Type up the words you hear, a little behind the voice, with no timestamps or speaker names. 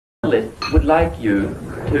panelists would like you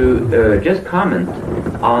to just comment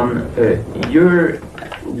on your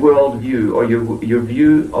worldview or your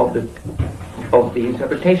view of the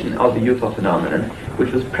interpretation of the UFO phenomenon,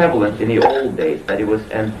 which was prevalent in the old days, that it was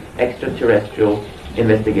an extraterrestrial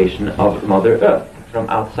investigation of Mother Earth from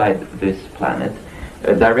outside this planet,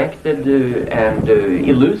 directed and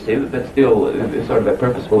elusive, but still sort of a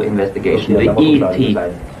purposeful investigation. The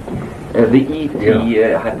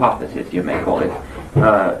ET hypothesis, you may call it.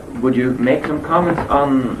 Would you make some comments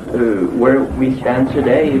on where we stand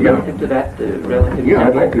today relative to that?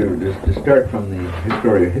 I'd like to start from the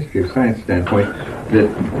history of science standpoint, that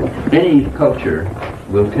any culture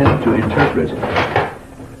will tend to interpret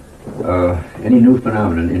any new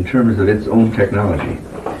phenomenon in terms of its own technology.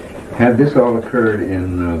 Had this all occurred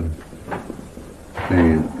in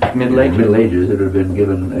the Middle Ages, it would have been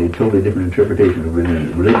given a totally different interpretation, it would have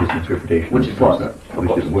been a religious interpretation. Which it was.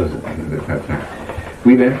 At that time.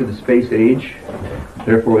 We've entered the space age,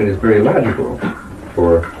 therefore it is very logical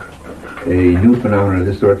for a new phenomenon of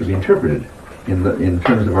this sort to be interpreted in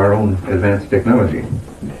terms of our own advanced technology.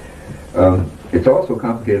 It's also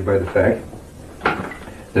complicated by the fact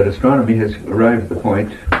that astronomy has arrived at the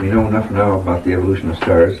point, we know enough now about the evolution of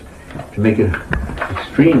stars, to make it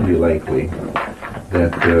extremely likely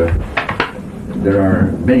that there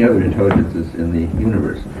are many other intelligences in the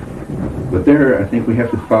universe. But there, I think we have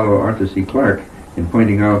to follow Arthur C. Clarke in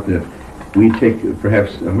pointing out that we take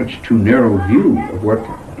perhaps a much too narrow view of what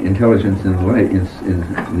intelligence in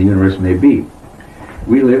the universe may be.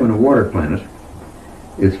 We live on a water planet.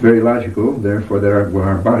 It's very logical, therefore, that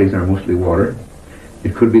our bodies are mostly water.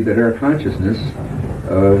 It could be that our consciousness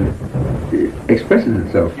expresses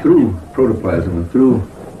itself through protoplasm and through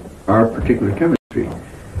our particular chemistry.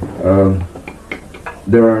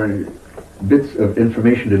 There are bits of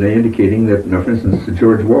information today indicating that, for instance,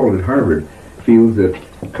 George Wald at Harvard feels that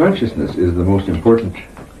consciousness is the most important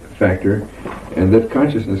factor, and that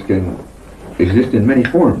consciousness can exist in many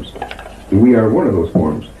forms. We are one of those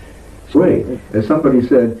forms. So, as somebody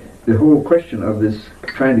said, the whole question of this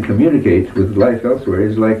trying to communicate with life elsewhere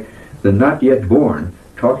is like the not yet born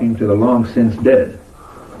talking to the long since dead,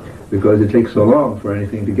 because it takes so long for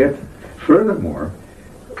anything to get. Furthermore,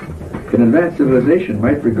 an advanced civilization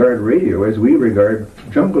might regard radio as we regard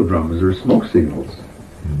jungle drums or smoke signals.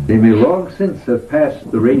 They may long since have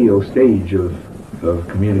passed the radio stage of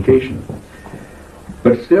communication.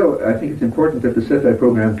 But still, I think it's important that the SETI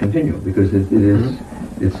program continue, because it's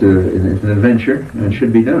an adventure and it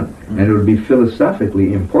should be done. And it would be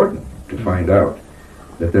philosophically important to find out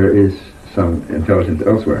that there is some intelligence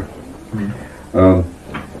elsewhere.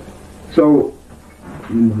 So,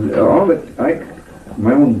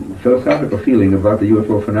 my own philosophical feeling about the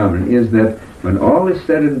UFO phenomenon is that when all is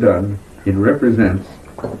said and done, it represents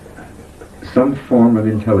some form of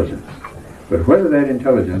intelligence. But whether that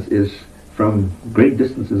intelligence is from great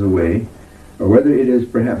distances away, or whether it is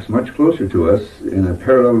perhaps much closer to us in a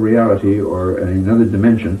parallel reality or in another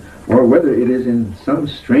dimension, or whether it is in some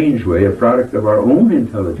strange way a product of our own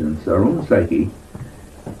intelligence, our own psyche,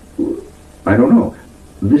 I don't know.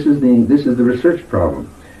 This is the research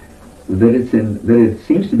problem. That it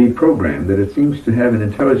seems to be programmed, that it seems to have an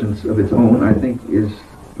intelligence of its own, I think is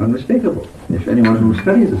unmistakable. If anyone who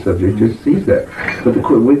studies the subject just sees that. But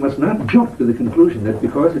we must not jump to the conclusion that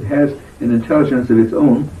because it has an intelligence of its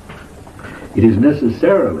own, it is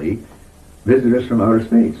necessarily visitors from outer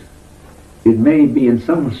space. It may be in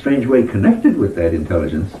some strange way connected with that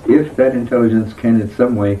intelligence, if that intelligence can in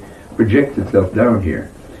some way project itself down here.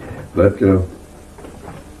 But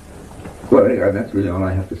well, that's really all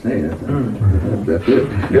I have to say. That's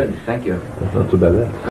it. Good, thank you. That's not too bad.